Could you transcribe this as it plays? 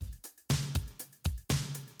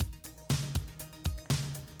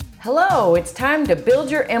Hello, it's time to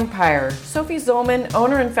build your empire. Sophie Zollman,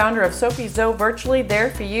 owner and founder of Sophie Zo Virtually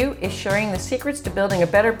There For You, is sharing the secrets to building a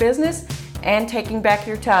better business and taking back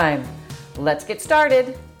your time. Let's get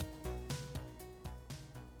started.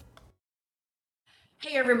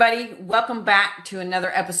 Hey everybody, welcome back to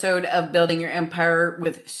another episode of Building Your Empire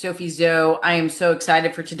with Sophie Zo. I am so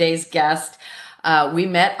excited for today's guest. We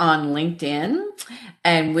met on LinkedIn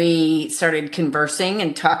and we started conversing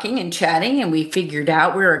and talking and chatting, and we figured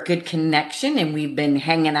out we were a good connection, and we've been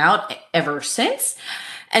hanging out ever since.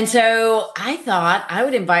 And so I thought I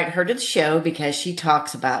would invite her to the show because she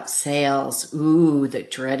talks about sales. Ooh, the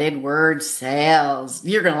dreaded word sales.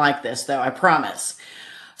 You're going to like this though, I promise.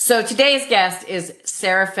 So today's guest is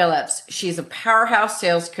Sarah Phillips. She's a powerhouse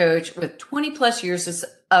sales coach with 20 plus years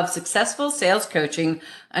of successful sales coaching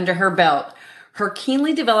under her belt. Her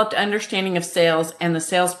keenly developed understanding of sales and the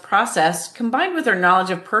sales process, combined with her knowledge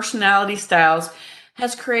of personality styles,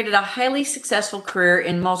 has created a highly successful career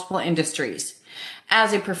in multiple industries.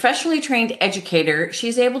 As a professionally trained educator,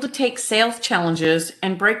 she's able to take sales challenges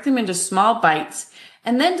and break them into small bites,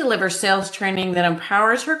 and then deliver sales training that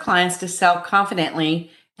empowers her clients to sell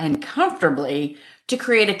confidently and comfortably to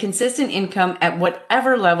create a consistent income at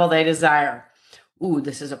whatever level they desire. Ooh,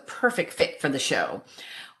 this is a perfect fit for the show.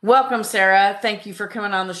 Welcome, Sarah. Thank you for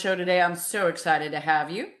coming on the show today. I'm so excited to have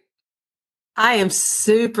you. I am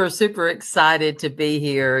super, super excited to be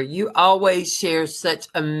here. You always share such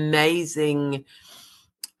amazing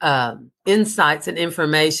insights and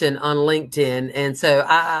information on LinkedIn. And so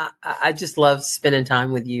I just love spending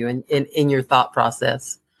time with you and in your thought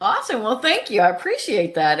process. Awesome. Well, thank you. I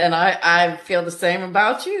appreciate that. And I feel the same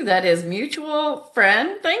about you. That is mutual,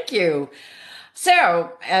 friend. Thank you.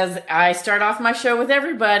 So, as I start off my show with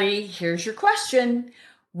everybody, here's your question.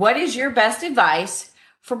 What is your best advice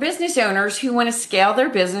for business owners who want to scale their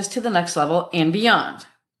business to the next level and beyond?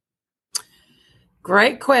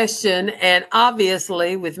 Great question. And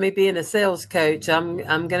obviously, with me being a sales coach, I'm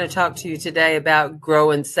going to talk to you today about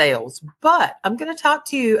growing sales. But I'm going to talk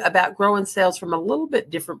to you about growing sales from a little bit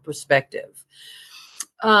different perspective.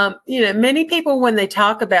 Many people, when they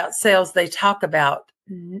talk about sales, they talk about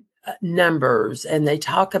numbers, and they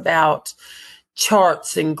talk about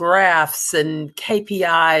charts and graphs and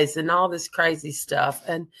KPIs and all this crazy stuff.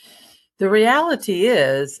 And the reality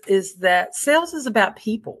is that sales is about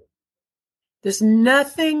people. There's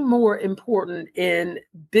nothing more important in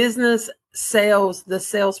business sales, the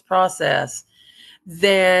sales process,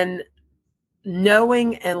 than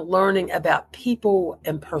knowing and learning about people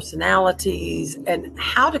and personalities and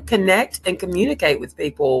how to connect and communicate with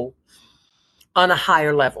people on a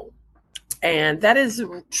higher level. And that is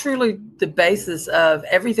truly the basis of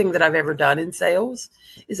everything that I've ever done in sales,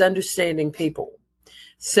 is understanding people.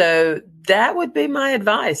 So that would be my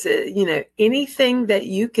advice. Anything that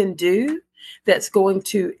you can do that's going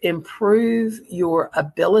to improve your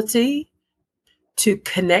ability to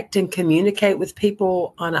connect and communicate with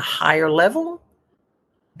people on a higher level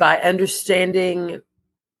by understanding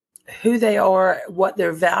who they are, what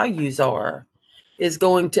their values are, is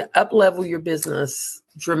going to up-level your business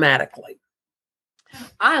dramatically.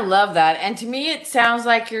 I love that. And to me, it sounds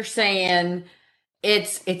like you're saying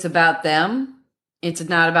it's about them. It's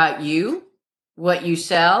not about you, what you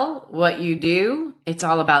sell, what you do. It's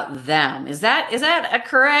all about them. Is that a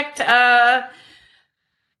correct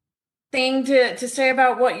thing to say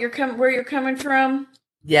about where you're coming from?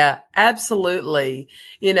 Yeah, absolutely.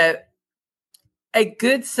 A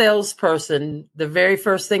good salesperson, the very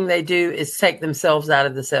first thing they do is take themselves out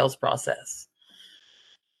of the sales process.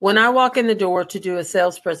 When I walk in the door to do a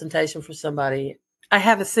sales presentation for somebody, I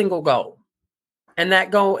have a single goal. And that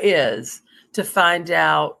goal is to find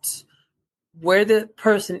out where the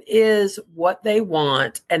person is, what they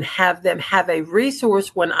want, and have them have a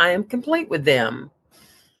resource when I am complete with them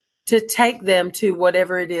to take them to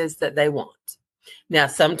whatever it is that they want. Now,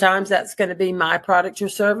 sometimes that's going to be my product or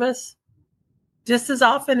service. Just as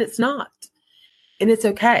often, it's not. And it's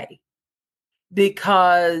okay,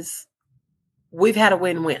 because we've had a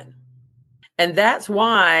win-win. And that's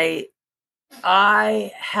why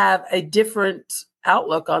I have a different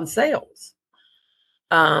outlook on sales.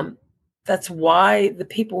 That's why the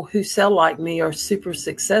people who sell like me are super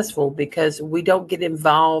successful, because we don't get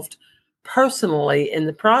involved personally in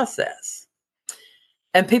the process.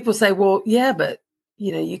 And people say, well, yeah, but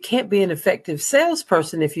you can't be an effective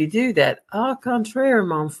salesperson if you do that. Au contraire,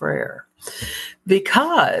 mon frere.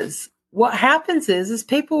 Because what happens is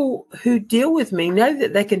people who deal with me know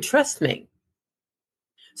that they can trust me.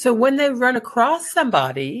 So when they run across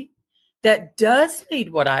somebody that does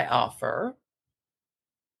need what I offer,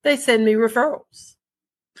 they send me referrals.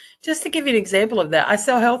 Just to give you an example of that, I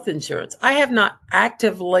sell health insurance. I have not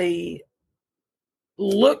actively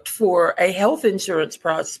looked for a health insurance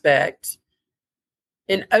prospect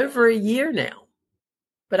in over a year now,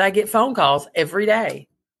 but I get phone calls every day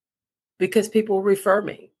because people refer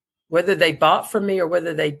me, whether they bought from me or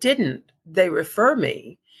whether they didn't, they refer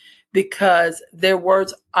me because their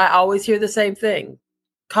words, I always hear the same thing.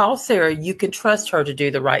 Call Sarah. You can trust her to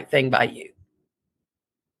do the right thing by you.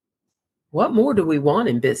 What more do we want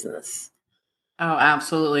in business? Oh,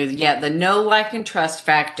 absolutely. Yeah, the know, like, and trust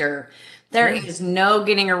factor. There is no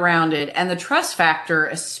getting around it. And the trust factor,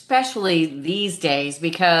 especially these days,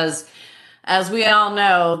 because as we all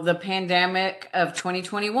know, the pandemic of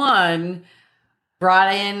 2021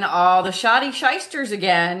 brought in all the shoddy shysters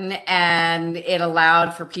again, and it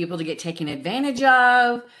allowed for people to get taken advantage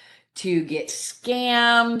of, to get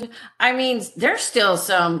scammed. I mean, there's still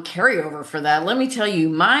some carryover for that. Let me tell you,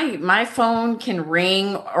 my phone can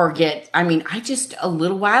ring or get, I mean, I just a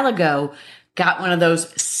little while ago got one of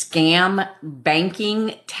those scam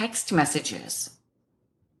banking text messages.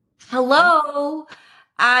 Hello.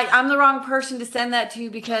 I'm the wrong person to send that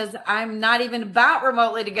to because I'm not even about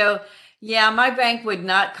remotely to go, yeah, my bank would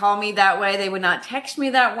not call me that way. They would not text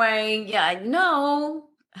me that way. Yeah, no.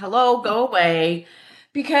 Hello, go away.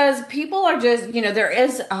 Because people are just, there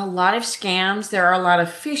is a lot of scams. There are a lot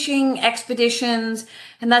of fishing expeditions,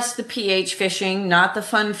 and that's the PH fishing, not the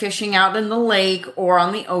fun fishing out in the lake or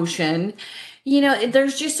on the ocean.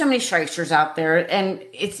 There's just so many shysters out there, and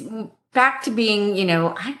it's back to being,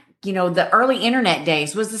 the early internet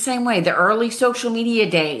days was the same way, the early social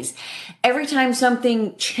media days. Every time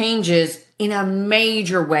something changes in a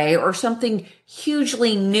major way or something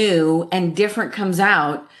hugely new and different comes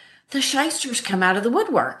out, the shysters come out of the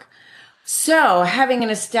woodwork. So having an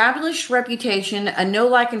established reputation, a know,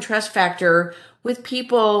 like, and trust factor with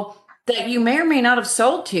people that you may or may not have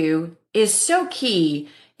sold to is so key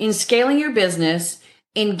in scaling your business,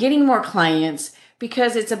 in getting more clients,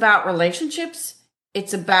 because it's about relationships.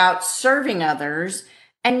 It's about serving others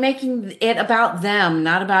and making it about them,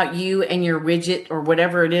 not about you and your widget or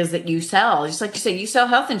whatever it is that you sell. Just like you say, you sell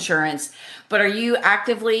health insurance, but are you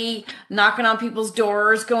actively knocking on people's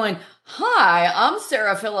doors going, hi, I'm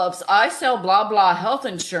Sarah Phillips. I sell blah, blah health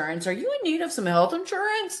insurance. Are you in need of some health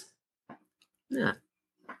insurance? Yeah.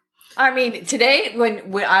 I mean, today,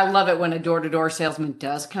 when I love it when a door-to-door salesman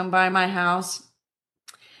does come by my house,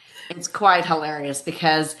 it's quite hilarious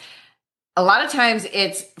because a lot of times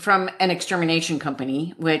it's from an extermination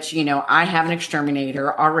company, which, I have an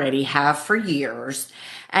exterminator already, have for years.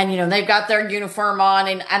 And, they've got their uniform on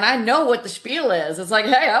and I know what the spiel is. It's like,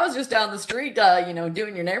 hey, I was just down the street,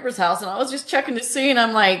 doing your neighbor's house and I was just checking to see. And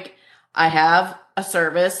I'm like, I have a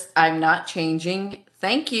service. I'm not changing.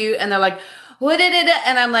 Thank you. And they're like, what did it?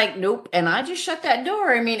 And I'm like, nope. And I just shut that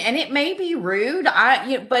door. I mean, and it may be rude.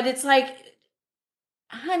 But it's like,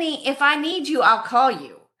 honey, if I need you, I'll call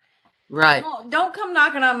you. Right. Don't come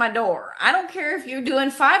knocking on my door. I don't care if you're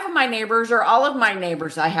doing 5 of my neighbors or all of my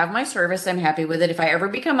neighbors. I have my service. I'm happy with it. If I ever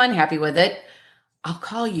become unhappy with it, I'll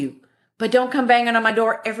call you. But don't come banging on my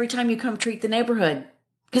door every time you come treat the neighborhood.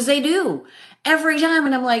 Because they do. Every time.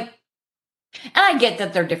 And I'm like, and I get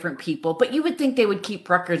that they're different people, but you would think they would keep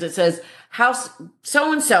records that says, house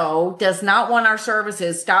so-and-so does not want our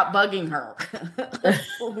services. Stop bugging her.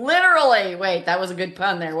 Literally. Wait, that was a good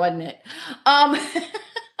pun there, wasn't it?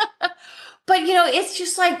 But it's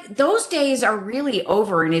just like those days are really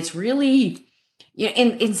over, and it's really,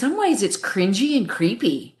 in some ways, it's cringy and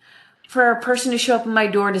creepy for a person to show up at my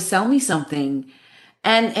door to sell me something.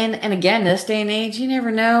 And again, this day and age, you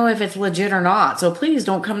never know if it's legit or not. So please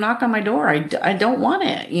don't come knock on my door. I don't want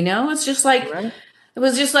it. It's just like, right. It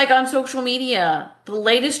was just like on social media. The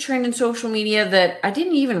latest trend in social media that I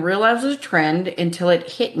didn't even realize was a trend until it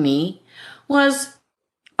hit me was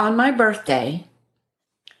on my birthday.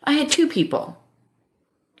 I had 2 people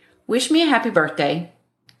wish me a happy birthday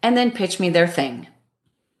and then pitch me their thing.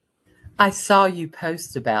 I saw you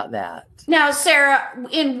post about that. Now, Sarah,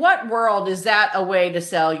 in what world is that a way to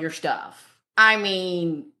sell your stuff? I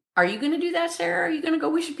mean, are you going to do that, Sarah? Are you going to go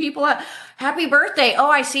wish people a happy birthday? Oh,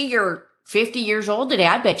 I see you're 50 years old today.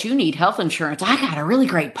 I bet you need health insurance. I got a really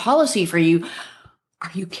great policy for you.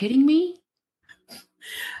 Are you kidding me?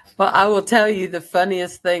 Well, I will tell you the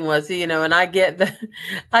funniest thing was, and I get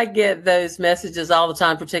those messages all the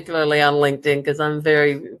time, particularly on LinkedIn, because I'm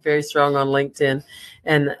very, very strong on LinkedIn.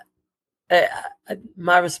 And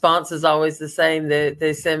my response is always the same.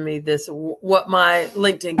 They send me this, what my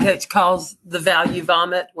LinkedIn coach calls the value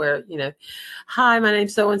vomit, where, hi, my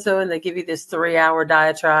name's so-and-so. And they give you this 3-hour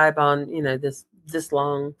diatribe on, this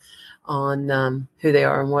long on who they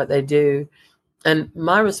are and what they do. And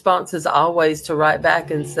my response is always to write back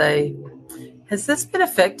and say, has this been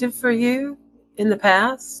effective for you in the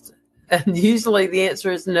past? And usually the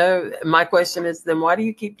answer is no. My question is, then why do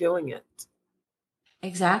you keep doing it?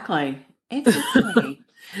 Exactly. Exactly.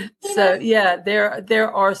 You So know, yeah,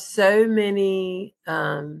 there are so many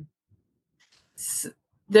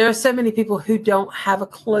there are so many people who don't have a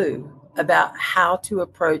clue about how to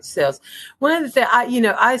approach sales. One of the things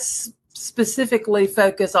I specifically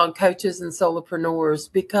focus on coaches and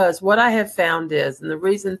solopreneurs because what I have found is, and the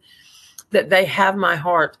reason that they have my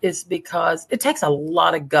heart is because it takes a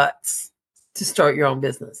lot of guts to start your own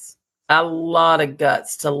business, a lot of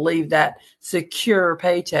guts to leave that secure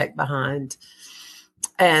paycheck behind.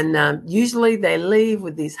 And usually they leave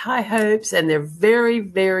with these high hopes and they're very,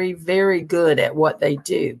 very, very good at what they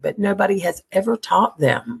do. But nobody has ever taught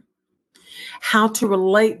them how to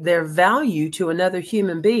relate their value to another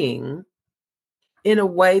human being in a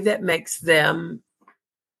way that makes them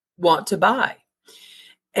want to buy.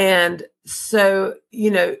 And so,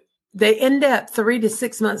 they end up 3 to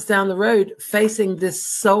 6 months down the road facing this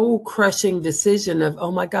soul crushing decision of,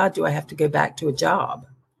 oh my God, do I have to go back to a job?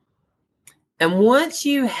 And once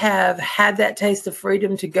you have had that taste of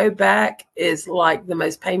freedom, to go back is like the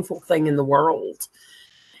most painful thing in the world.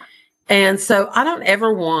 And so I don't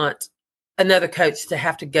ever want another coach to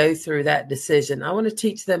have to go through that decision. I want to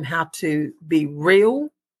teach them how to be real,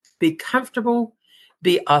 be comfortable,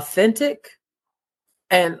 be authentic,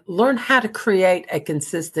 and learn how to create a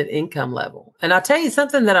consistent income level. And I'll tell you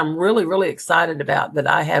something that I'm really, really excited about that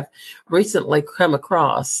I have recently come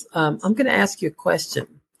across. I'm going to ask you a question.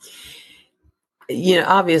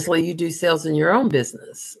 Obviously you do sales in your own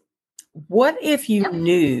business. What if you yep.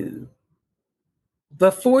 knew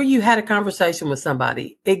before you had a conversation with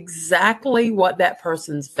somebody exactly what that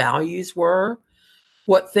person's values were,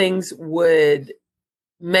 what things would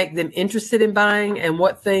make them interested in buying, and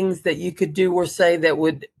what things that you could do or say that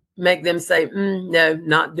would make them say, no,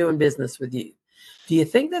 not doing business with you? Do you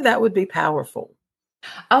think that that would be powerful?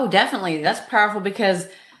 Oh, definitely. That's powerful because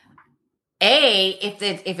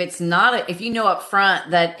if it's not if you know up front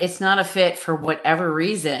that it's not a fit for whatever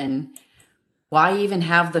reason, why even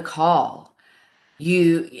have the call?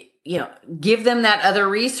 You you know give them that other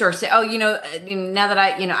resource. Say, oh, now that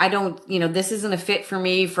I don't, this isn't a fit for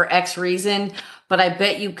me for X reason, but I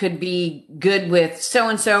bet you could be good with so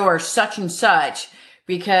and so or such and such,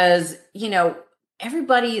 because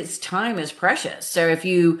everybody's time is precious. So if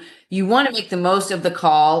you want to make the most of the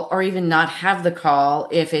call, or even not have the call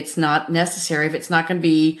if it's not necessary, if it's not going to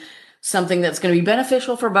be something that's going to be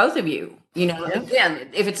beneficial for both of you. Yeah. Again,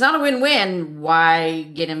 if it's not a win-win, why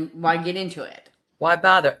get into it? Why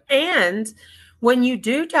bother? And when you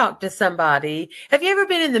do talk to somebody, have you ever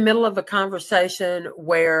been in the middle of a conversation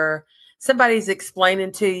where somebody's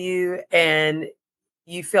explaining to you and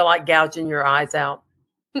you feel like gouging your eyes out?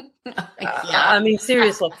 Yeah. I mean,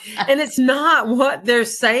 seriously. And it's not what they're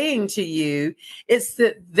saying to you, it's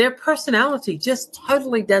that their personality just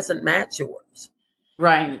totally doesn't match yours.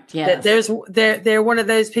 Right. That Yes. they're one of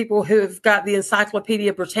those people who have got the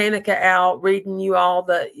Encyclopedia Britannica out reading you all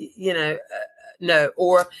the, no,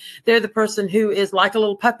 or they're the person who is like a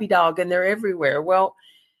little puppy dog and they're everywhere. Well,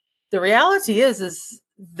 the reality is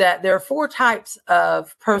that there are 4 types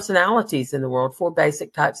of personalities in the world, 4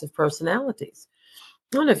 basic types of personalities.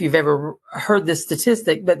 I don't know if you've ever heard this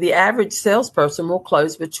statistic, but the average salesperson will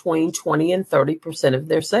close between 20 and 30% of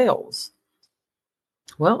their sales.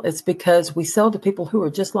 Well, it's because we sell to people who are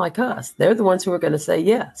just like us. They're the ones who are going to say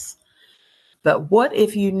yes. But what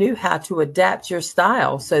if you knew how to adapt your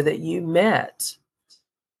style so that you met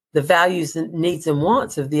the values and needs and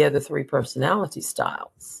wants of the other 3 personality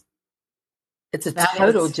styles? It's a That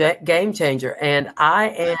total is game changer. And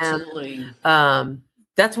I absolutely. am,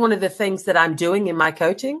 that's one of the things that I'm doing in my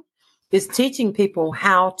coaching, is teaching people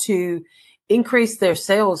how to increase their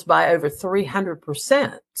sales by over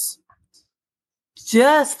 300%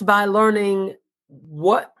 just by learning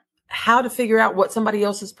how to figure out what somebody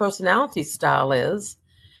else's personality style is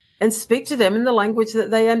and speak to them in the language that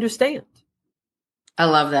they understand. I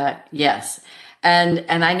love that. Yes. And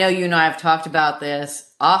I know you and I have talked about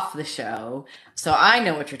this off the show, so I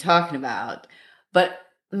know what you're talking about. But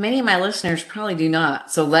many of my listeners probably do not.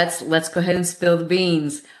 So let's go ahead and spill the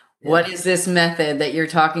beans. Yeah. What is this method that you're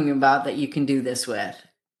talking about that you can do this with?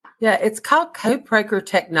 Yeah, it's called Codebreaker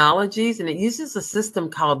Technologies, and it uses a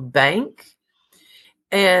system called Bank.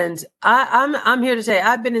 And I'm here to say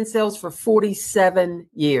I've been in sales for 47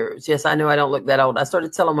 years. Yes, I know I don't look that old. I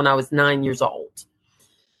started selling when I was 9 years old.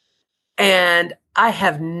 And I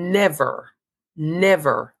have never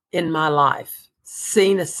in my life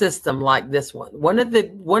seen a system like this one. One of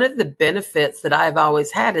the benefits that I've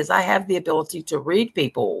always had is I have the ability to read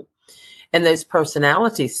people and those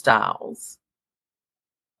personality styles.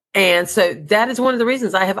 And so that is one of the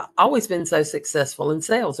reasons I have always been so successful in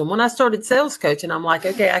sales. And when I started sales coaching, I'm like,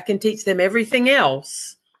 okay, I can teach them everything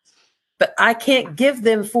else, but I can't give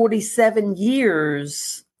them 47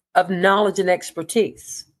 years of knowledge and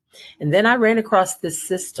expertise. And then I ran across this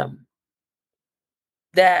system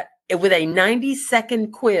that with a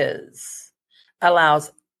 90-second quiz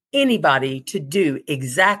allows anybody to do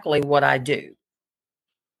exactly what I do.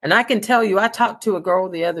 And I can tell you, I talked to a girl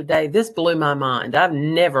the other day. This blew my mind. I've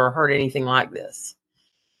never heard anything like this.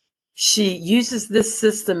 She uses this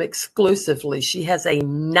system exclusively. She has a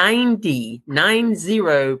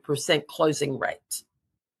 90% closing rate.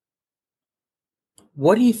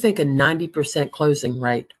 What do you think a 90% closing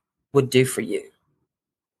rate would do for you?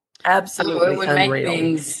 Absolutely it would unreal. make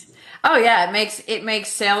things. Oh yeah, it makes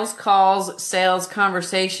sales calls, sales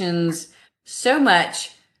conversations so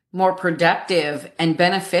much more productive and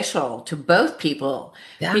beneficial to both people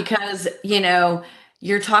because,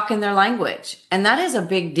 you're talking their language. And that is a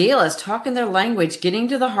big deal, is talking their language, getting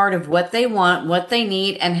to the heart of what they want, what they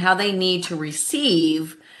need, and how they need to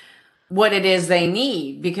receive what it is they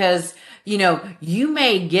need. Because, you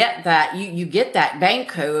may get that, you get that bank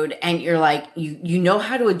code and you're like, you know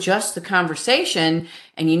how to adjust the conversation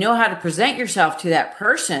and you know how to present yourself to that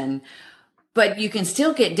person. But you can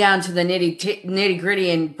still get down to the nitty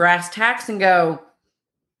gritty and brass tacks and go,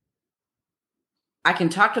 I can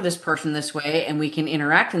talk to this person this way and we can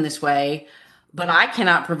interact in this way, but I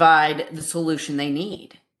cannot provide the solution they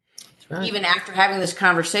need. Right. Even after having this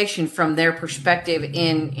conversation from their perspective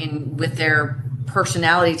in with their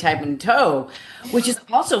personality type in tow, which is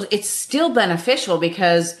also, it's still beneficial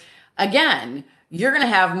because, again, you're going to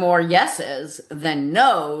have more yeses than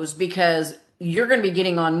nos because you're going to be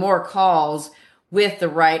getting on more calls with the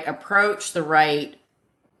right approach,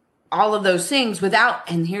 all of those things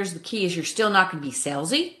and here's the key, is you're still not going to be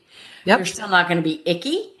salesy. Yep. You're still not going to be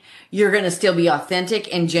icky. You're going to still be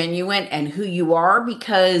authentic and genuine and who you are,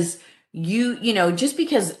 because just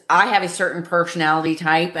because I have a certain personality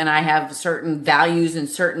type and I have certain values and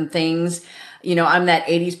certain things, I'm that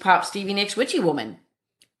 80s pop Stevie Nicks witchy woman.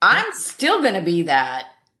 I'm still going to be that,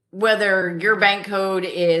 whether your bank code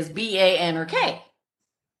is BAN or K.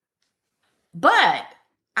 But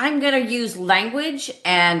I'm going to use language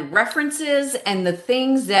and references and the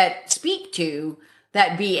things that speak to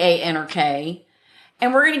that BAN or K.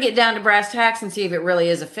 And we're going to get down to brass tacks and see if it really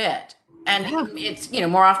is a fit. And it's,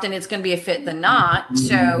 more often it's going to be a fit than not.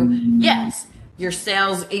 So yes, your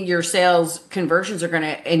sales conversions are going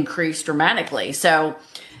to increase dramatically. So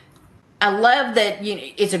I love that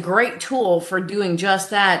it's a great tool for doing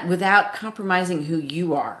just that without compromising who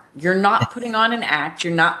you are. You're not putting on an act.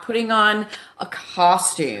 You're not putting on a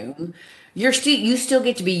costume. You still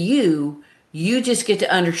get to be you. You just get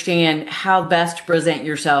to understand how best to present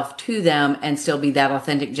yourself to them and still be that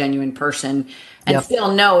authentic, genuine person, and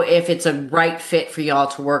still know if it's a right fit for y'all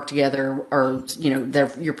to work together or,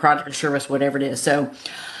 your product or service, whatever it is. So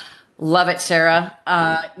love it, Sarah.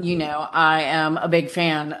 I am a big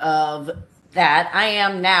fan of that. I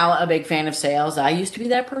am now a big fan of sales. I used to be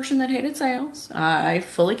that person that hated sales. I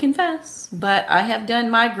fully confess, but I have done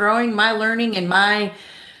my growing, my learning, and my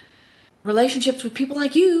relationships with people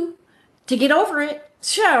like you to get over it.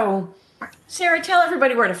 So, Sarah, tell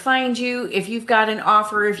everybody where to find you. If you've got an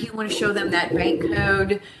offer, if you want to show them that bank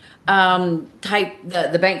code, type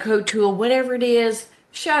the bank code tool, whatever it is,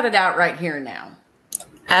 shout it out right here and now.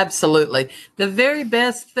 Absolutely. The very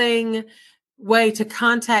best way to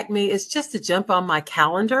contact me is just to jump on my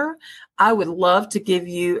calendar. I would love to give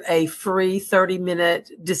you a free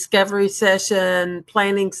 30-minute discovery session,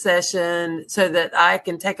 planning session, so that I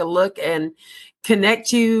can take a look and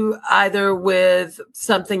connect you either with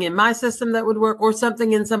something in my system that would work or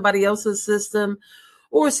something in somebody else's system,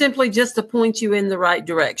 or simply just to point you in the right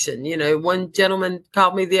direction. One gentleman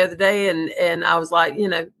called me the other day and I was like,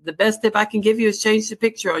 the best tip I can give you is change the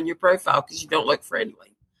picture on your profile because you don't look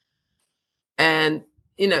friendly. And,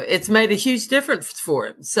 it's made a huge difference for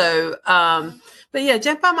him. So, but yeah,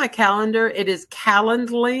 jump on my calendar. It is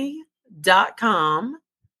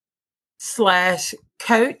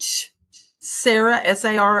calendly.com/coach Sarah,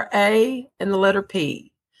 SARA, and the letter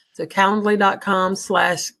P. So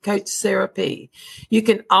calendly.com/coach Sarah P. You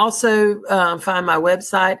can also find my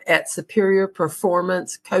website at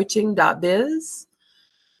superiorperformancecoaching.biz.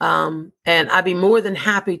 And I'd be more than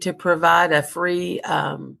happy to provide a free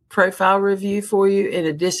profile review for you in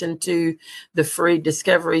addition to the free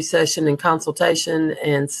discovery session and consultation,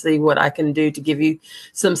 and see what I can do to give you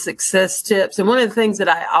some success tips. And one of the things that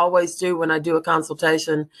I always do when I do a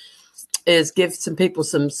consultation is give some people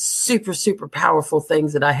some super, super powerful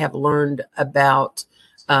things that I have learned about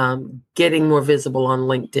getting more visible on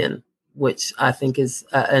LinkedIn, which I think is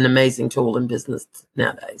an amazing tool in business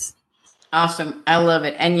nowadays. Awesome. I love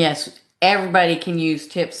it. And yes, everybody can use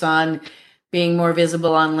tips on being more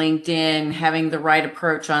visible on LinkedIn, having the right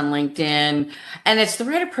approach on LinkedIn. And it's the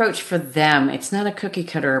right approach for them. It's not a cookie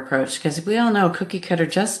cutter approach, because we all know cookie cutter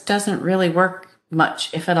just doesn't really work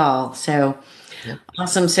much, if at all. So yeah.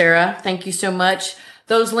 Awesome, Sarah. Thank you so much.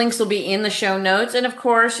 Those links will be in the show notes. And of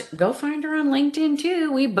course, go find her on LinkedIn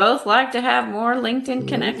too. We both like to have more LinkedIn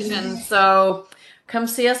connections. So come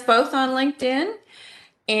see us both on LinkedIn.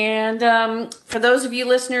 And for those of you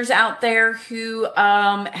listeners out there who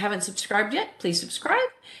haven't subscribed yet, please subscribe.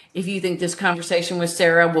 If you think this conversation with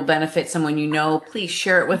Sarah will benefit someone you know, please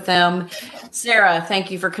share it with them. Sarah,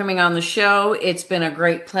 thank you for coming on the show. It's been a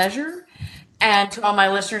great pleasure. And to all my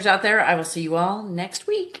listeners out there, I will see you all next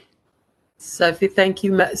week. Sophie, thank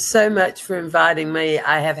you so much for inviting me.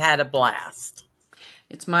 I have had a blast.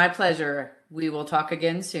 It's my pleasure. We will talk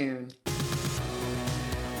again soon.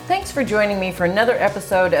 Thanks for joining me for another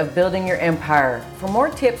episode of Building Your Empire. For more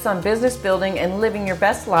tips on business building and living your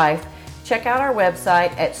best life, check out our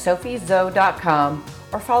website at sophiezo.com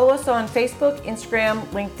or follow us on Facebook, Instagram,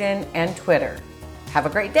 LinkedIn, and Twitter. Have a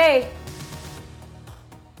great day.